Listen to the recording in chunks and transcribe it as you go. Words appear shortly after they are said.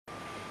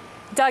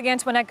Doug,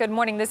 Antoinette, good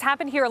morning. This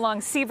happened here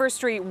along Seaver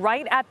Street,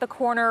 right at the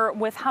corner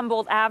with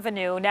Humboldt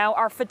Avenue. Now,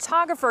 our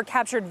photographer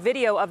captured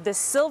video of the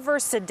silver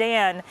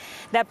sedan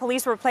that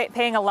police were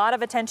paying a lot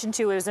of attention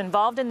to. It was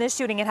involved in this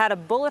shooting. It had a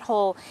bullet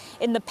hole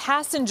in the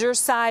passenger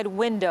side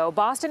window.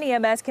 Boston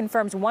EMS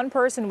confirms one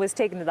person was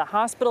taken to the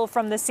hospital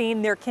from the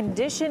scene. Their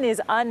condition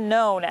is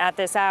unknown at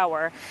this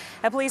hour.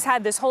 And police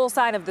had this whole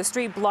side of the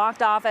street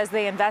blocked off as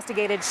they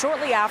investigated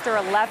shortly after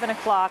 11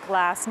 o'clock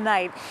last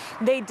night.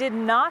 They did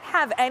not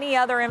have any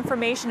other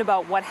information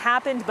about what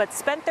happened, but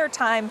spent their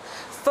time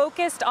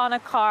focused on a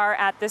car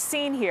at the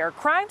scene here.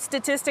 Crime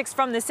statistics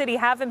from the city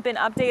haven't been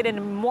updated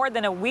in more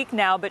than a week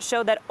now, but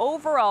show that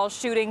overall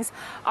shootings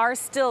are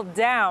still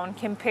down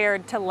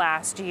compared to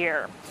last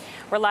year.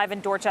 We're live in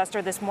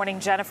Dorchester this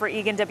morning. Jennifer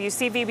Egan,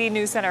 WCVB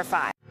News Center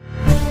 5.